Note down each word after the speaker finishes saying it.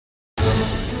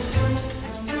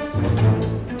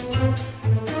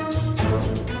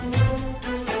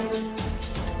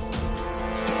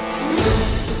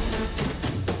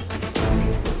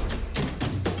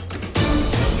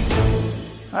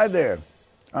Hi there,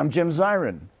 I'm Jim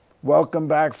Zirin. Welcome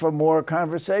back for more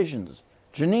conversations.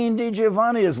 Janine di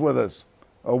Giovanni is with us,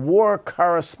 a war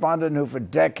correspondent who for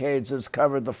decades has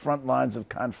covered the front lines of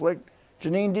conflict.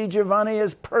 Janine di Giovanni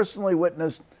has personally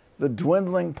witnessed the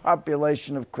dwindling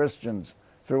population of Christians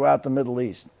throughout the Middle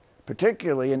East,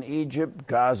 particularly in Egypt,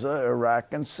 Gaza,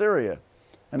 Iraq, and Syria.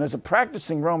 And as a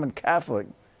practicing Roman Catholic,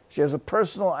 she has a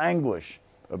personal anguish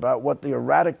about what the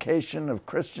eradication of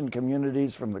Christian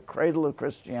communities from the cradle of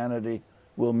Christianity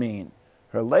will mean.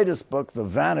 Her latest book, The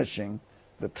Vanishing,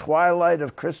 The Twilight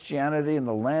of Christianity in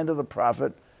the Land of the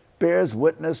Prophet, bears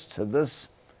witness to this.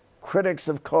 Critics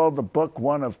have called the book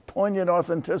one of poignant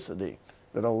authenticity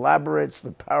that elaborates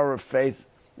the power of faith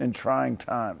in trying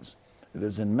times. It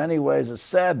is in many ways a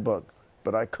sad book,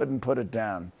 but I couldn't put it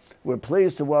down. We're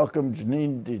pleased to welcome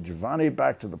Janine di Giovanni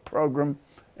back to the program,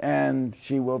 and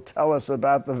she will tell us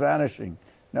about The Vanishing.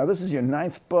 Now, this is your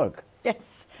 9th book.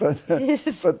 Yes, but this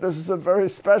is a very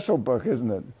special book, isn't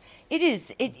it? It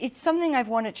is. It's something I've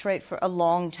wanted to write for a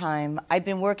long time. I've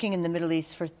been working in the Middle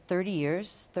East for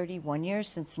 31 years,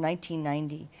 since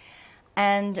 1990.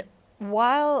 And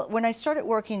when I started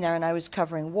working there and I was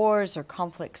covering wars or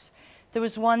conflicts, there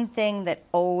was one thing that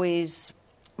always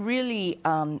really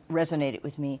resonated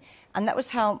with me, and that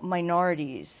was how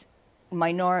minority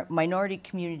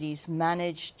communities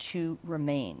managed to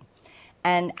remain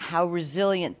and how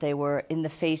resilient they were in the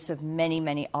face of many,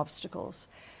 many obstacles.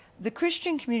 The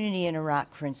Christian community in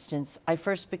Iraq, for instance, I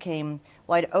first became,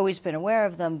 well, I'd always been aware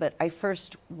of them, but I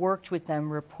first worked with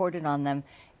them, reported on them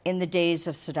in the days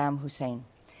of Saddam Hussein.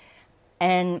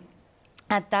 And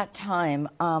at that time,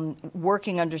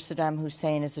 working under Saddam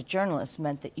Hussein as a journalist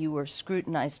meant that you were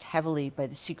scrutinized heavily by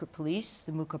the secret police,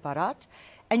 the mukhabarat,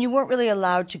 and you weren't really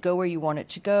allowed to go where you wanted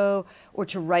to go or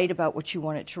to write about what you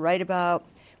wanted to write about.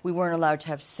 We weren't allowed to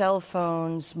have cell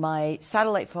phones. My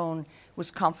satellite phone was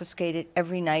confiscated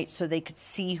every night so they could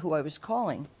see who I was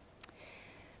calling.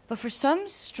 But for some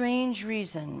strange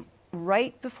reason,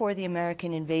 right before the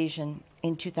American invasion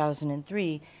in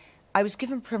 2003, I was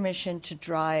given permission to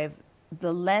drive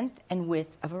the length and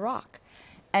width of Iraq.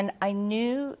 And I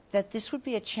knew that this would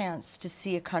be a chance to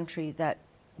see a country that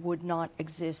would not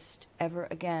exist ever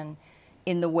again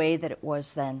in the way that it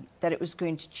was then, that it was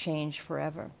going to change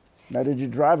forever. Now, did you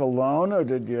drive alone, or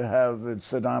did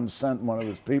Saddam sent one of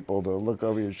his people to look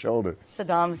over your shoulder?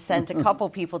 Saddam sent a couple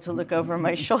people to look over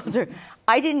my shoulder.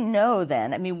 I didn't know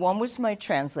then. I mean, one was my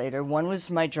translator, one was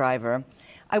my driver.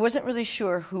 I wasn't really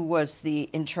sure who was the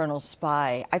internal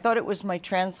spy. I thought it was my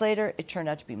translator. It turned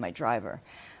out to be my driver.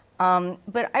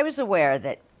 But I was aware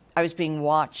that I was being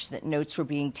watched, that notes were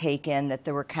being taken, that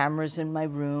there were cameras in my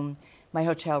room, my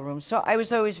hotel room. So I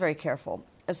was always very careful,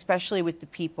 especially with the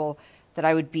people that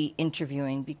I would be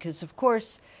interviewing, because of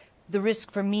course the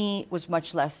risk for me was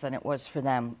much less than it was for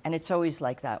them. And it's always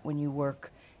like that when you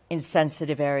work in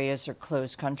sensitive areas or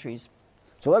closed countries.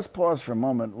 So let's pause for a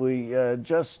moment. We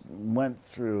just went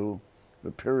through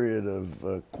the period of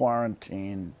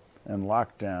quarantine and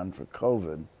lockdown for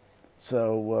COVID.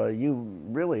 So you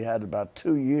really had about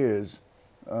 2 years.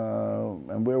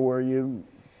 And where were you?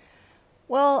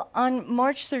 Well, on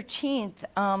March 13th,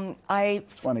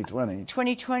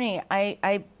 2020,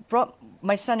 I brought,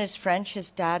 my son is French, his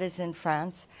dad is in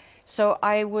France. So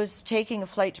I was taking a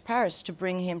flight to Paris to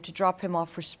drop him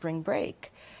off for spring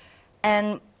break.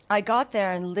 And I got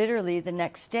there, and literally the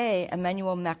next day,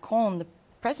 Emmanuel Macron, the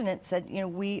president, said, you know,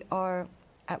 we are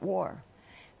at war.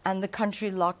 And the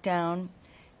country locked down,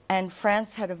 and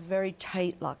France had a very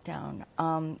tight lockdown.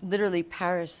 Literally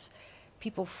Paris,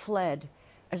 people fled,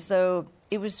 as though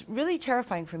it was really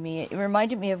terrifying for me. It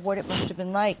reminded me of what it must have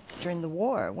been like during the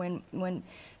war, when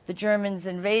the Germans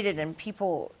invaded and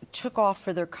people took off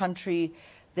for their country,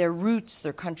 their roots,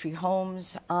 their country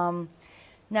homes.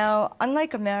 Now,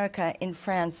 unlike America, in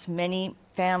France, many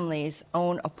families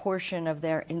own a portion of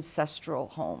their ancestral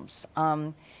homes.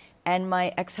 And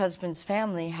my ex-husband's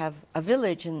family have a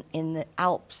village in the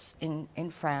Alps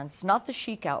in France, not the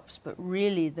chic Alps, but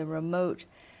really the remote,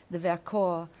 the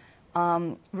Vercors,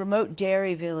 remote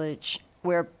dairy village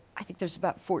where I think there's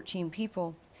about 14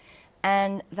 people.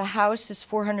 And the house is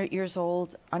 400 years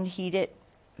old, unheated,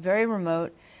 very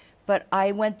remote. But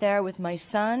I went there with my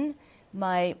son,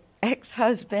 my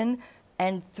ex-husband,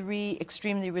 and 3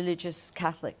 extremely religious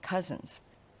Catholic cousins.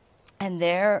 And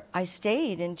there I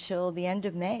stayed until the end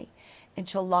of May,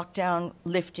 until lockdown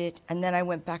lifted, and then I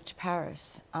went back to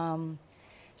Paris.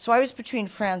 So I was between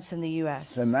France and the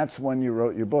US. And that's when you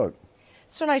wrote your book.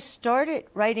 So when I started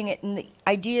writing it, and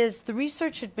the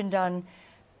research had been done,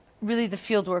 really the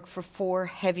fieldwork for 4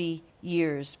 heavy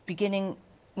years, beginning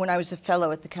when I was a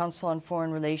fellow at the Council on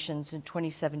Foreign Relations in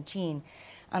 2017.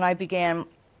 and I began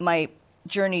my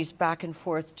journeys back and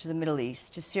forth to the Middle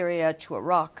East, to Syria, to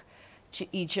Iraq, to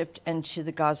Egypt, and to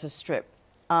the Gaza Strip.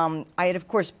 I had, of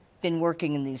course, been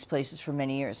working in these places for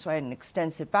many years, so I had an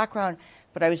extensive background,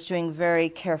 but I was doing very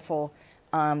careful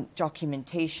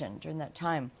documentation during that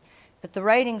time. But the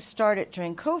writing started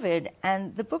during COVID,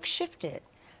 and the book shifted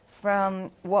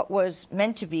from what was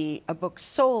meant to be a book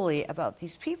solely about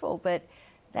these people, but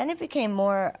then it became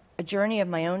more a journey of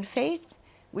my own faith,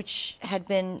 which had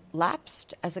been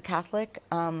lapsed as a Catholic.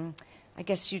 I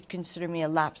guess you'd consider me a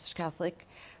lapsed Catholic.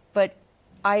 But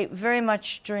I very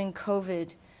much, during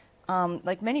COVID,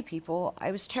 like many people,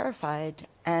 I was terrified.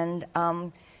 And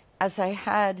as I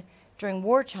had during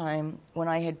wartime, when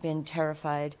I had been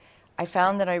terrified, I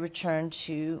found that I returned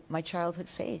to my childhood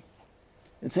faith.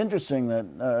 It's interesting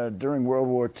that during World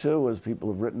War II, as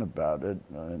people have written about it,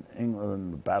 in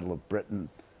England, the Battle of Britain,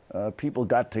 people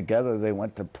got together, they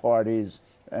went to parties,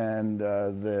 and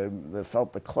they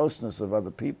felt the closeness of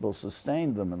other people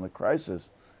sustained them in the crisis.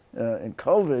 In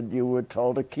COVID, you were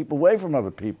told to keep away from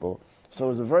other people. So it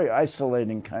was a very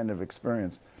isolating kind of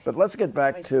experience. But let's get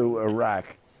back to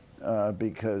Iraq,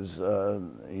 because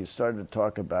you started to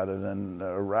talk about it, and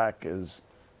Iraq is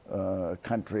a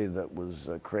country that was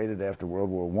created after World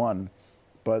War I,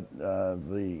 but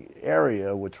the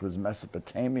area, which was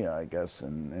Mesopotamia, I guess,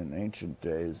 in ancient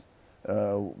days,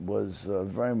 was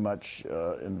very much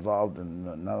involved in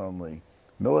not only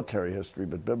military history,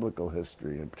 but biblical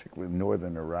history, and particularly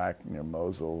northern Iraq, near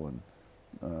Mosul and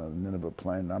Nineveh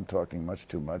Plain. I'm talking much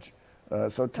too much.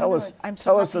 So tell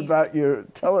us about your,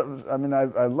 I mean, I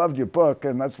loved your book,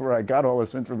 and that's where I got all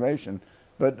this information,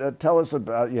 but tell us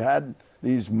about, you had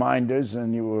these minders,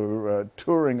 and you were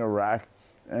touring Iraq,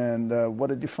 and what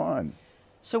did you find?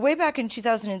 So way back in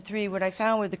 2003, what I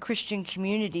found were the Christian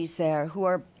communities there, who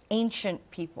are ancient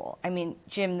people. I mean,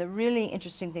 Jim, the really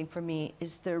interesting thing for me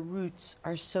is their roots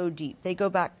are so deep. They go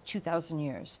back 2,000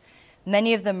 years.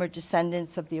 Many of them are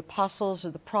descendants of the apostles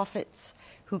or the prophets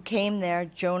who came there,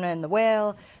 Jonah and the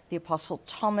whale, the apostle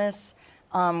Thomas,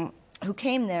 who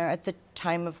came there at the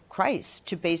time of Christ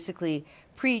to basically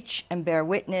preach and bear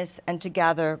witness and to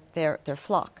gather their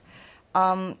flock.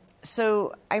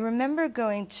 So I remember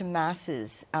going to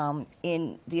masses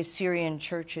in the Assyrian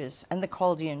churches and the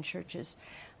Chaldean churches,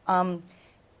 and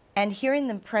hearing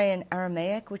them pray in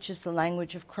Aramaic, which is the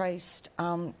language of Christ,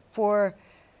 for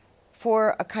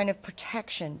a kind of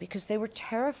protection, because they were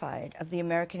terrified of the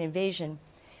American invasion.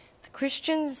 The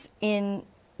Christians in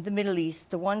the Middle East,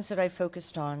 the ones that I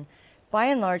focused on, by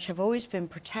and large have always been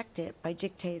protected by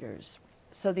dictators.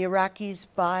 So the Iraqis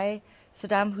by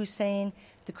Saddam Hussein,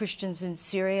 the Christians in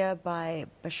Syria by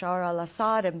Bashar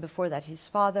al-Assad, and before that his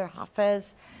father,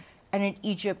 Hafez, and in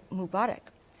Egypt,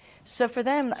 Mubarak. So for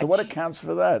them... So what accounts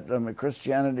for that? I mean,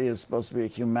 Christianity is supposed to be a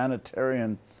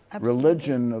humanitarian Absolutely.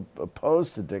 religion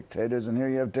opposed to dictators, and here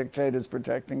you have dictators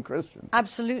protecting Christians.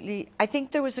 Absolutely. I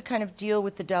think there was a kind of deal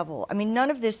with the devil. I mean, none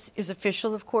of this is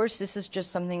official, of course. This is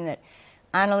just something that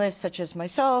analysts such as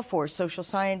myself or social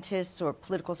scientists or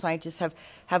political scientists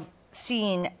have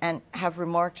seen and have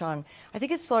remarked on. I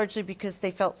think it's largely because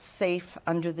they felt safe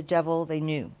under the devil they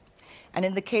knew. And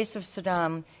in the case of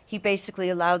Saddam, he basically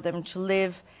allowed them to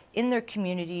live in their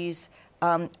communities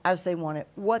as they wanted.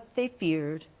 What they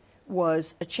feared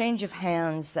was a change of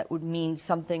hands that would mean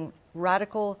something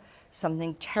radical,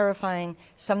 something terrifying,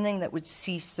 something that would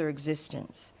cease their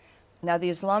existence. Now, the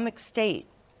Islamic State,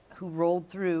 who rolled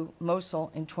through Mosul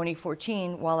in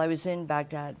 2014 while I was in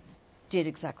Baghdad, did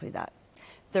exactly that.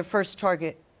 Their first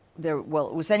target, well,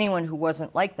 it was anyone who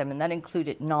wasn't like them, and that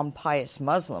included non-pious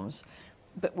Muslims,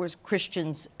 but was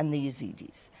Christians and the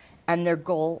Yazidis. And their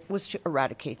goal was to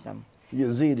eradicate them.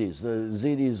 Yazidis. The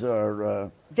Yazidis are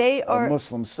a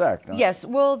Muslim sect. Huh? Yes.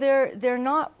 Well, they're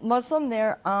not Muslim.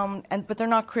 But they're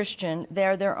not Christian.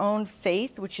 They're their own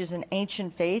faith, which is an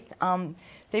ancient faith.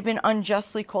 They've been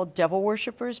unjustly called devil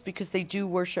worshippers because they do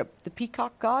worship the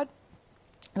peacock god,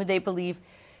 who they believe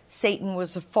Satan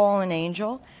was a fallen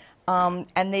angel.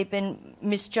 And they've been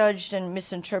misjudged and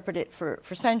misinterpreted for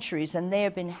centuries, and they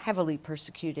have been heavily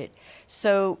persecuted.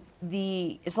 So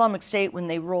the Islamic State, when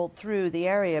they rolled through the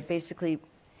area, basically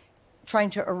trying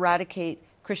to eradicate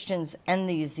Christians and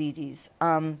the Yazidis,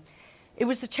 it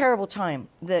was a terrible time.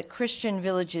 The Christian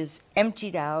villages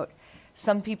emptied out.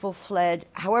 Some people fled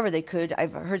however they could.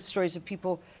 I've heard stories of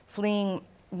people fleeing.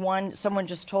 Someone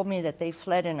just told me that they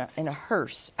fled in a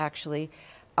hearse, actually.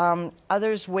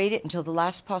 Others waited until the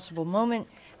last possible moment,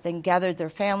 then gathered their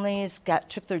families,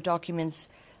 took their documents,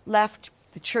 left.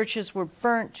 The churches were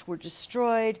burnt, were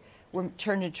destroyed, were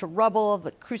turned into rubble,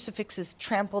 the crucifixes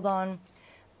trampled on.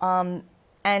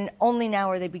 And only now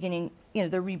are they beginning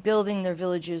they're rebuilding their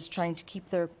villages, trying to keep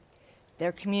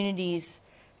their communities,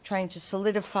 trying to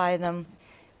solidify them.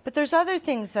 But there's other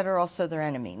things that are also their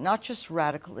enemy, not just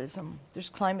radicalism. There's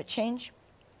climate change,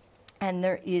 and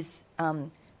there is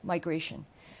migration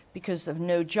because of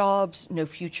no jobs, no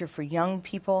future for young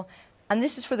people. And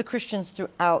this is for the Christians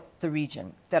throughout the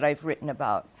region that I've written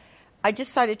about. I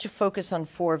decided to focus on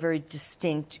 4 very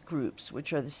distinct groups,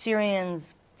 which are the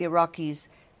Syrians, the Iraqis,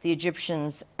 the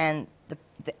Egyptians, and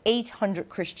the 800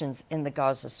 Christians in the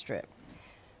Gaza Strip.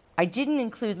 I didn't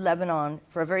include Lebanon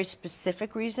for a very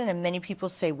specific reason, and many people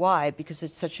say why, because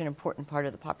it's such an important part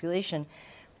of the population.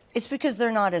 It's because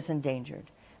they're not as endangered.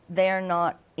 They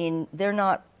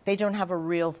don't have a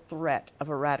real threat of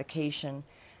eradication.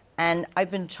 And I've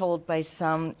been told by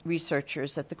some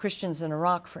researchers that the Christians in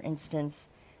Iraq, for instance,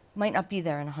 might not be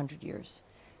there in 100 years.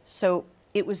 So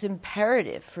it was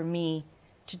imperative for me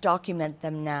to document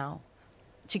them now,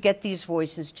 to get these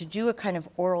voices, to do a kind of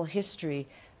oral history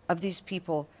of these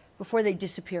people before they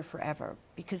disappear forever,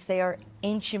 because they are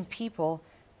ancient people,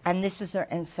 and this is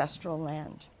their ancestral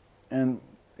land. And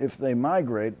if they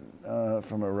migrate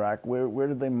from Iraq, where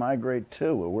do they migrate to,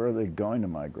 or where are they going to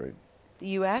migrate? The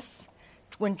U.S.,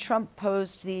 when Trump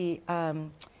posed the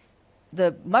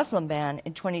Muslim ban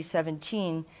in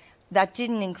 2017, that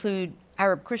didn't include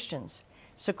Arab Christians.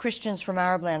 So Christians from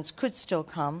Arab lands could still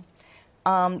come.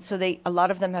 So a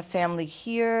lot of them have family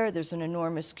here. There's an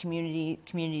enormous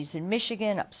communities in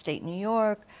Michigan, upstate New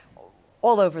York,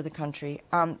 all over the country.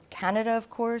 Canada,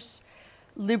 of course,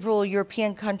 liberal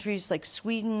European countries like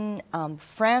Sweden.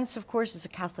 France, of course, is a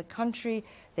Catholic country.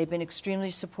 They've been extremely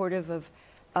supportive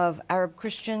of Arab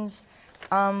Christians.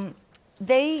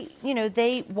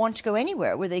 They want to go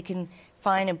anywhere where they can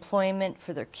find employment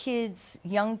for their kids.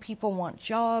 Young people want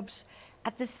jobs.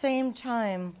 At the same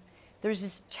time, there's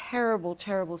this terrible,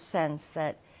 terrible sense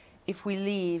that if we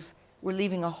leave, we're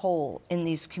leaving a hole in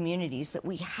these communities that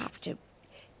we have to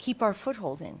keep our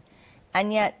foothold in.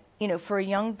 And yet, for a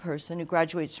young person who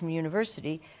graduates from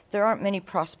university, there aren't many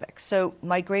prospects. So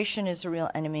migration is a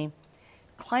real enemy.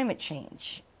 Climate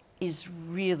change is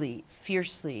really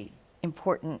fiercely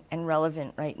important and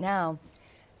relevant right now.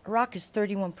 Iraq is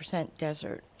 31%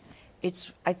 desert.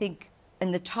 It's, I think,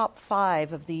 in the top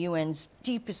 5 of the UN's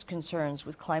deepest concerns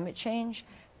with climate change,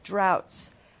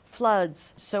 droughts,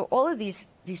 floods. So all of these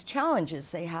challenges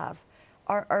they have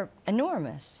are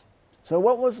enormous. So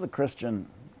what was the Christian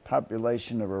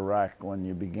population of Iraq when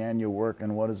you began your work,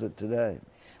 and what is it today?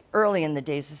 Early in the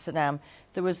days of Saddam,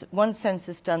 there was one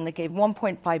census done that gave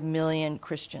 1.5 million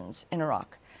Christians in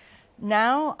Iraq.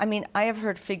 Now, I have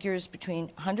heard figures between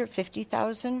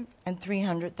 150,000 and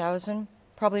 300,000,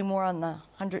 probably more on the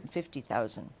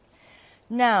 150,000.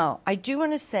 Now, I do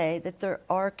want to say that there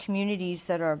are communities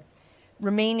that are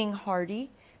remaining hardy,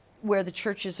 where the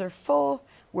churches are full,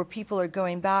 where people are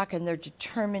going back and they're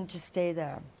determined to stay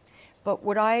there. But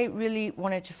what I really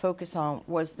wanted to focus on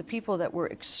was the people that were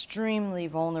extremely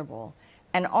vulnerable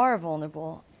and are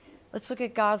vulnerable. Let's look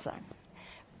at Gaza.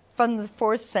 From the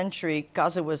 4th century,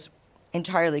 Gaza was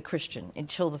entirely Christian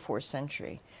until the 4th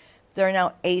century. There are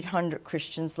now 800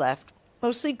 Christians left,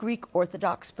 mostly Greek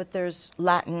Orthodox, but there's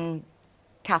Latin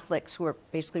Catholics who are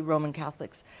basically Roman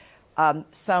Catholics,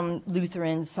 some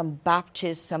Lutherans, some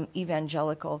Baptists, some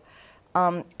evangelical.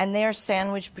 And they are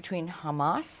sandwiched between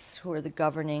Hamas, who are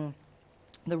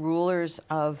the rulers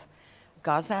of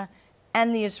Gaza,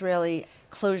 and the Israeli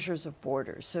closures of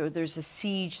borders. So there's a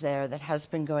siege there that has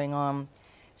been going on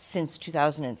since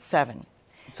 2007.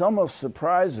 It's almost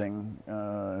surprising,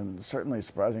 and certainly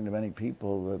surprising to many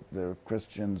people, that there are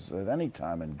Christians at any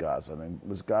time in Gaza.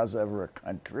 Was Gaza ever a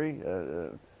country?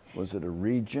 Was it a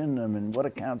region? What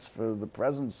accounts for the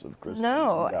presence of Christians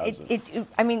in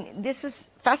Gaza? This is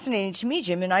fascinating to me,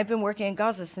 Jim, and I've been working in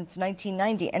Gaza since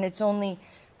 1990, and it's only,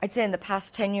 I'd say, in the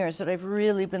past 10 years that I've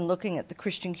really been looking at the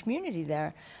Christian community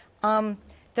there. They are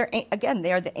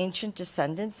the ancient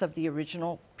descendants of the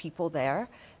original people there.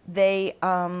 They,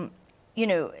 the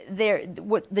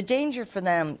danger for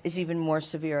them is even more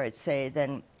severe, I'd say,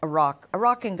 than Iraq.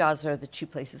 Iraq and Gaza are the 2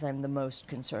 places I'm the most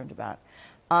concerned about.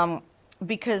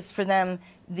 Because for them,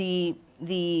 the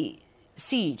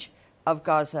siege of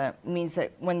Gaza means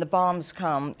that when the bombs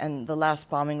come, and the last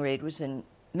bombing raid was in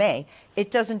May,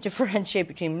 it doesn't differentiate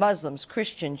between Muslims,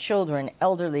 Christian, children,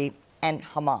 elderly, and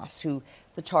Hamas, who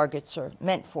the targets are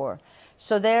meant for.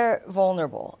 So they're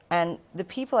vulnerable. And the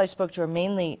people I spoke to are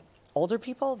mainly older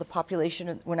people. The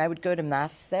population, when I would go to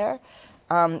mass there,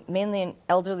 mainly an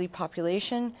elderly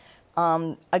population.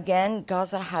 Again,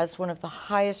 Gaza has one of the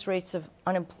highest rates of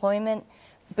unemployment,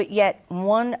 but yet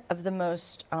one of the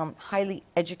most highly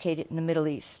educated in the Middle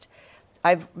East.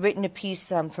 I've written a piece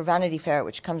for Vanity Fair,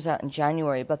 which comes out in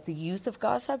January, about the youth of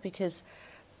Gaza, because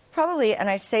probably, and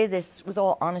I say this with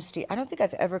all honesty, I don't think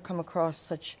I've ever come across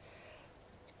such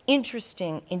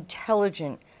interesting,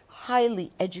 intelligent,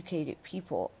 highly educated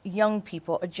people, young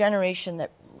people, a generation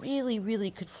that really,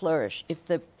 really could flourish if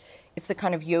the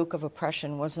kind of yoke of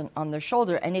oppression wasn't on their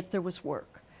shoulder and if there was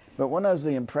work. But one has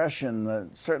the impression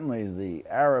that certainly the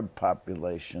Arab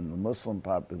population, the Muslim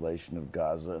population of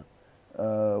Gaza,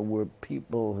 were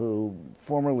people who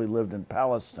formerly lived in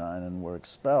Palestine and were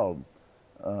expelled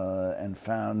and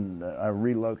found,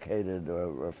 relocated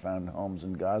or found homes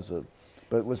in Gaza.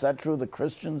 But was that true of the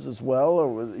Christians as well,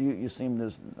 or you seem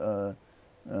to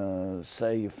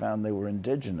say you found they were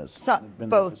indigenous? Been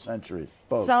there for centuries.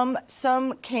 Both.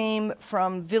 Some came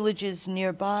from villages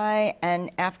nearby,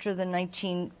 and after the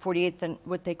 1948,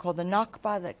 what they call the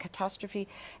Nakba, the catastrophe,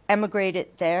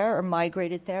 emigrated there or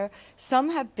migrated there.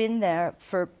 Some have been there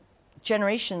for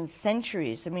generations,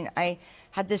 centuries. I mean, I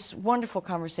had this wonderful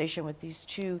conversation with these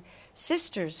two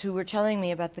sisters who were telling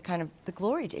me about the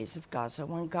glory days of Gaza,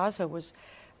 when Gaza was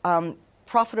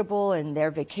profitable and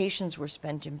their vacations were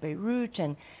spent in Beirut,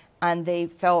 and they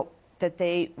felt that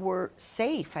they were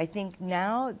safe. I think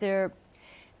now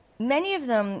many of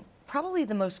them, probably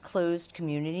the most closed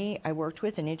community I worked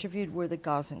with and interviewed were the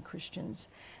Gazan Christians.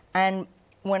 And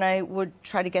when I would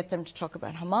try to get them to talk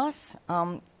about Hamas,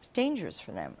 it was dangerous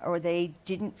for them, or they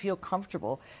didn't feel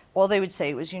comfortable. All they would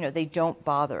say was, they don't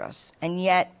bother us. And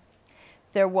yet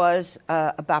there was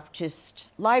a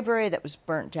Baptist library that was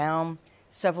burnt down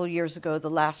several years ago, the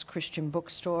last Christian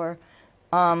bookstore.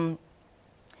 But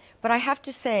I have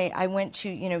to say, I went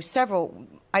to,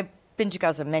 I've been to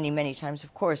Gaza many, many times,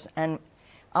 of course, and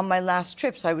on my last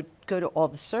trips, I would go to all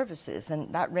the services,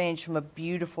 and that ranged from a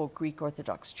beautiful Greek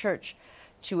Orthodox church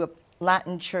to a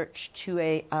Latin church to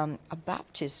a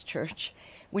Baptist church,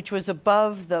 which was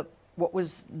above what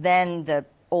was then the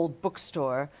old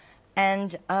bookstore.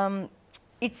 And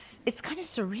it's kind of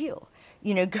surreal,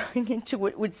 going into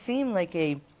what would seem like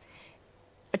a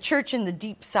church in the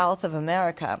deep south of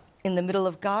America, in the middle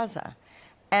of Gaza.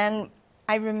 And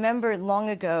I remember long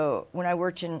ago when I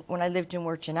lived and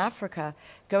worked in Africa,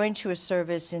 going to a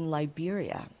service in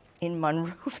Liberia, in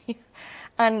Monrovia.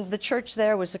 And the church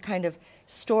there was a kind of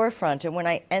storefront. And when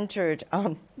I entered,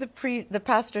 the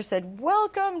pastor said,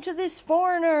 "Welcome to this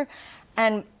foreigner."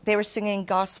 And they were singing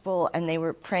gospel and they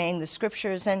were praying the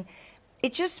scriptures. And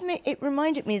it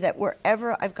reminded me that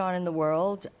wherever I've gone in the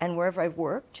world and wherever I've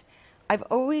worked, I've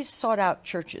always sought out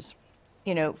churches,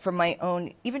 for my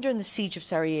own, even during the siege of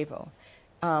Sarajevo.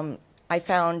 I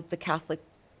found the Catholic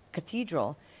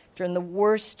cathedral during the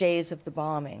worst days of the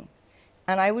bombing.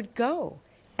 And I would go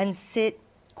and sit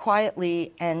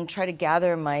quietly and try to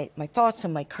gather my thoughts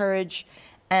and my courage.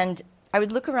 And I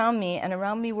would look around me, and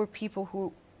around me were people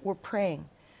who were praying.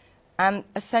 And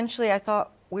essentially, I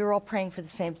thought we were all praying for the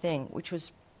same thing, which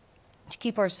was to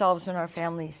keep ourselves and our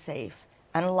families safe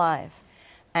and alive,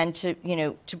 and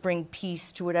to bring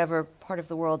peace to whatever part of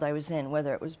the world I was in,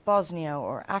 whether it was Bosnia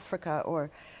or Africa or,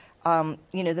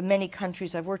 the many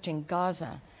countries I've worked in,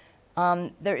 Gaza.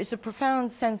 There is a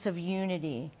profound sense of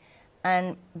unity,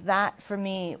 and that, for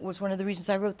me, was one of the reasons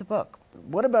I wrote the book.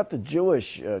 What about the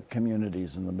Jewish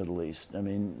communities in the Middle East? I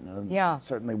mean,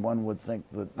 certainly one would think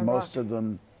that most of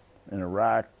them in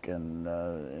Iraq and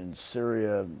in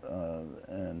Syria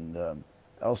and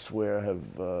elsewhere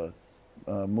have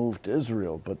moved to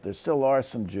Israel, but there still are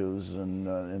some Jews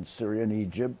in Syria and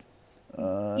Egypt.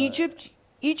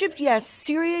 Egypt, yes.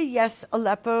 Syria, yes.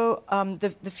 Aleppo,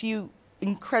 the few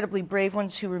incredibly brave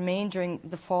ones who remained during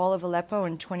the fall of Aleppo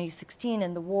in 2016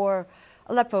 and the war.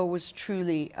 Aleppo was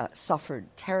truly suffered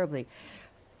terribly.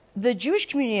 The Jewish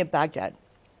community of Baghdad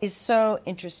is so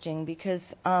interesting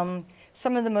because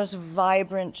some of the most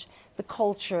vibrant, the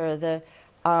culture,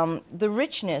 the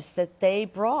richness that they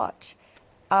brought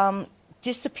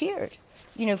disappeared.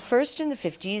 First in the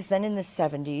 50s, then in the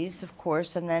 70s, of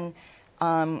course, and then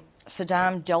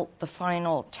Saddam dealt the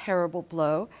final terrible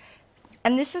blow.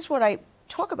 And this is what I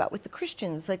talk about with the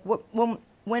Christians. Like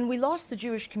when we lost the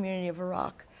Jewish community of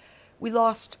Iraq, we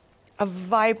lost a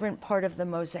vibrant part of the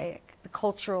mosaic, the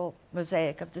cultural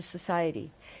mosaic of the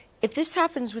society. If this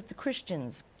happens with the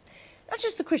Christians, not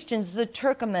just the Christians, the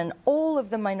Turkoman, all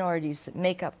of the minorities that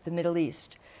make up the Middle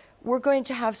East, we're going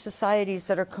to have societies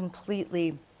that are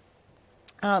completely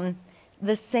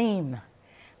the same.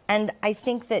 And I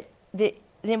think that the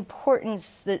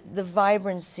importance, the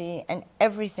vibrancy and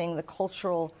everything, the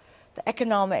cultural, the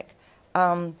economic,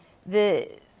 the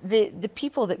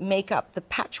people that make up the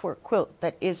patchwork quilt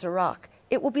that is Iraq,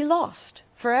 it will be lost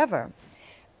forever.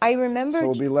 I remember... So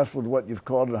we'll be left with what you've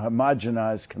called a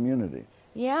homogenized community.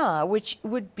 Yeah, which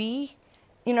would be,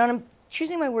 you know, and I'm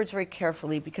choosing my words very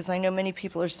carefully because I know many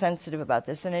people are sensitive about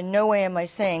this, and in no way am I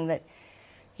saying that,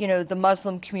 you know, the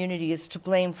Muslim community is to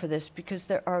blame for this, because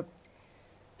there are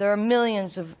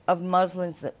millions of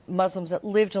Muslims that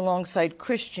lived alongside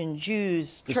Christian,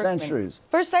 Jews, For Turkmen, centuries.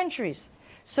 for centuries.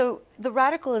 So the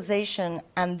radicalization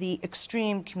and the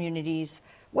extreme communities,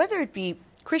 whether it be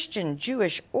Christian,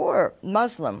 Jewish, or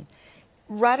Muslim,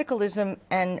 radicalism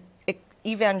and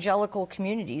evangelical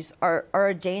communities are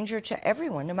a danger to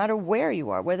everyone, no matter where you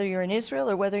are, whether you're in Israel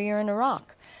or whether you're in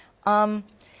Iraq.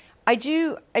 I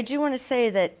do want to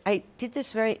say that I did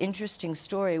this very interesting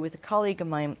story with a colleague of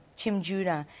mine, Tim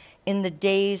Judah, in the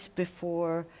days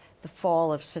before the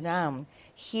fall of Saddam.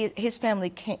 His family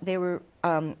came, they were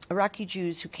Iraqi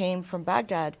Jews who came from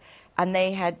Baghdad, and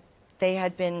they had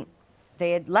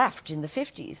left in the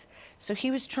 50s. So he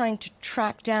was trying to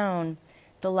track down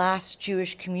the last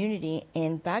Jewish community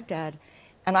in Baghdad,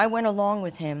 and I went along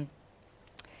with him.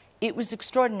 It was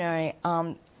extraordinary.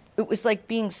 It was like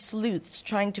being sleuths,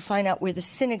 trying to find out where the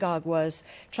synagogue was,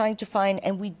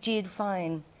 and we did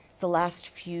find the last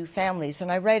few families.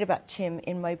 And I write about Tim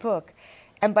in my book.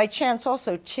 And by chance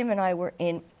also, Tim and I were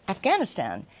in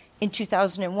Afghanistan in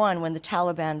 2001 when the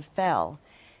Taliban fell.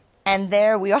 And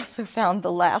there we also found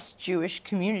the last Jewish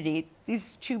community,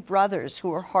 these two brothers who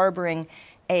were harboring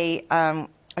a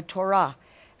Torah.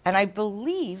 And I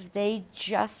believe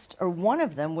one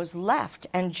of them was left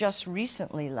and just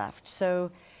recently left.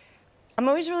 So I'm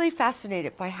always really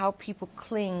fascinated by how people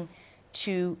cling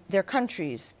to their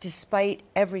countries despite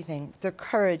everything, their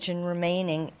courage in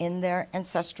remaining in their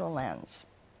ancestral lands.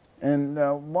 And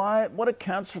what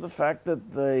accounts for the fact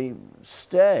that they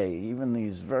stay, even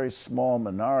these very small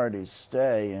minorities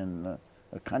stay in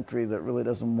a country that really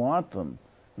doesn't want them?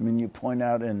 I mean, you point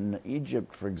out in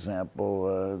Egypt, for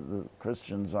example, the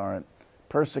Christians aren't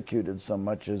persecuted so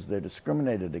much as they're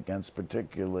discriminated against,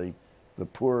 particularly the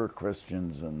poorer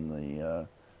Christians in the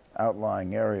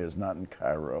outlying areas, not in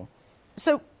Cairo.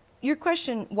 So your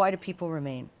question, why do people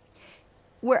remain?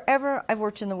 Wherever I've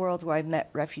worked in the world where I've met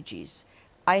refugees,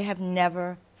 I have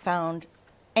never found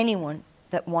anyone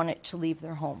that wanted to leave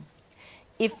their home.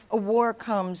 If a war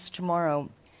comes tomorrow,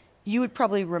 you would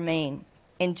probably remain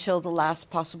until the last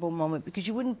possible moment because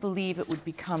you wouldn't believe it would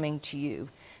be coming to you.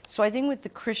 So I think with the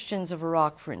Christians of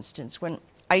Iraq, for instance, when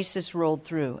ISIS rolled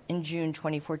through in June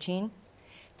 2014,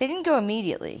 they didn't go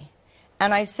immediately.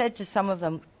 And I said to some of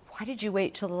them, why did you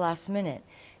wait till the last minute?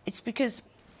 It's because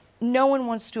no one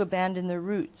wants to abandon their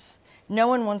roots. No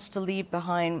one wants to leave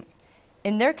behind,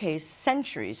 in their case,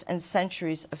 centuries and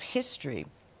centuries of history.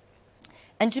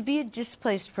 And to be a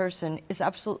displaced person is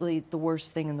absolutely the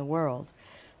worst thing in the world.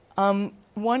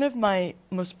 One of my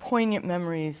most poignant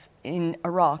memories in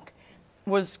Iraq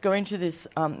was going to this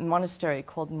monastery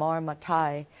called Mar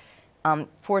Matai,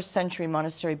 4th century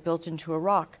monastery built into a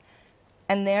rock.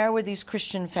 And there were these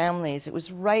Christian families. It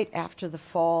was right after the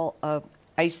fall of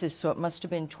ISIS, so it must have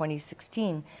been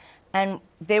 2016. And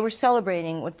they were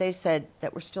celebrating what they said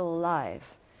that we're still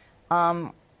alive.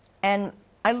 And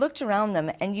I looked around them,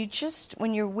 and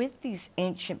when you're with these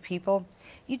ancient people,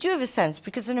 you do have a sense,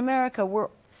 because in America,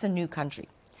 it's a new country.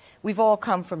 We've all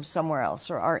come from somewhere else,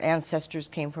 or our ancestors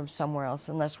came from somewhere else,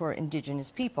 unless we're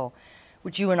indigenous people,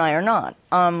 which you and I are not.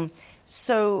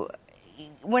 So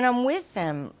when I'm with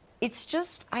them,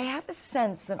 I have a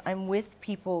sense that I'm with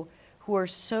people who are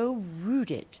so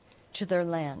rooted to their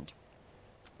land.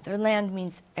 Their land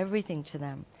means everything to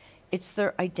them. It's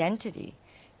their identity.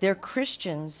 They're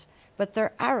Christians, but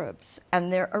they're Arabs,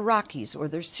 and they're Iraqis, or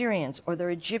they're Syrians, or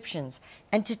they're Egyptians.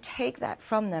 And to take that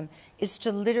from them is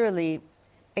to literally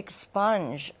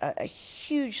expunge a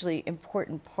hugely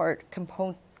important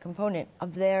component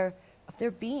of their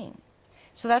being.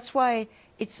 So that's why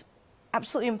it's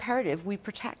absolutely imperative we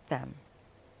protect them.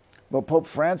 Well, Pope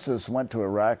Francis went to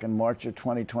Iraq in March of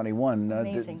 2021.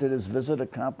 Did his visit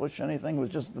accomplish anything? It was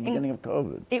just at the beginning of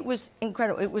COVID. It was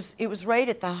incredible. It was right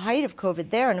at the height of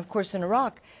COVID there, and of course in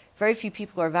Iraq, very few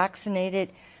people are vaccinated.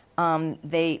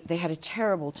 They had a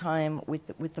terrible time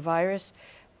with the virus.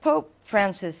 Pope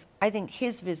Francis, I think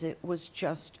his visit was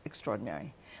just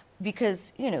extraordinary,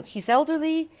 because he's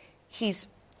elderly, he's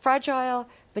fragile,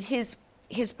 but his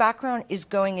background is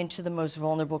going into the most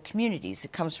vulnerable communities.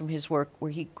 It comes from his work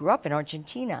where he grew up in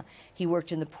Argentina. He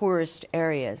worked in the poorest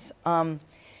areas. And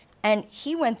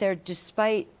he went there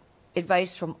despite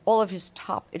advice from all of his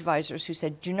top advisors who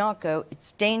said, do not go,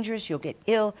 it's dangerous, you'll get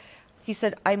ill. He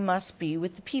said, I must be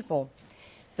with the people.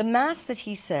 The Mass that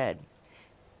he said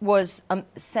was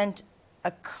sent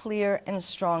a clear and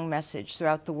strong message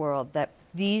throughout the world that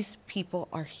these people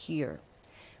are here.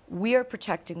 We are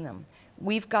protecting them.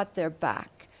 we've got their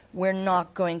back. We're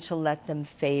not going to let them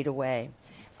fade away.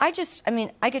 I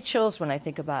mean, I get chills when I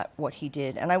think about what he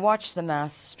did, and I watched the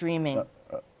mass streaming.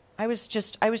 I was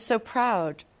so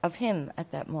proud of him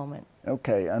at that moment.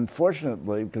 Okay,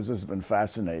 unfortunately, because this has been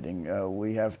fascinating,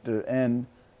 we have to end.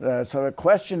 So a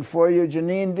question for you,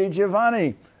 Janine di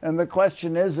Giovanni. And the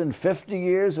question is, in 50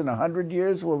 years, in 100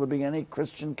 years, will there be any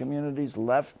Christian communities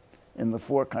left in the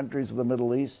 4 countries of the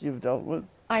Middle East you've dealt with?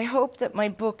 I hope that my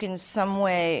book, in some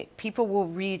way, people will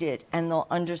read it and they'll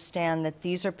understand that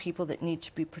these are people that need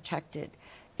to be protected.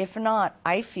 If not,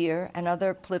 I fear, and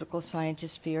other political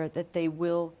scientists fear, that they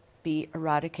will be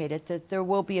eradicated, that there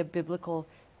will be a biblical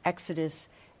exodus,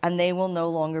 and they will no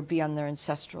longer be on their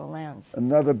ancestral lands.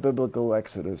 Another biblical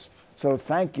exodus. So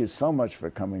thank you so much for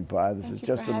coming by. This has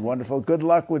just been wonderful. Good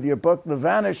luck with your book, The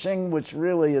Vanishing, which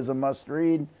really is a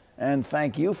must-read. And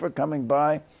thank you for coming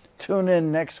by. Tune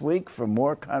in next week for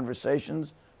more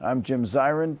conversations. I'm Jim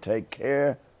Zirin. Take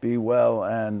care, be well,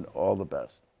 and all the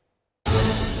best.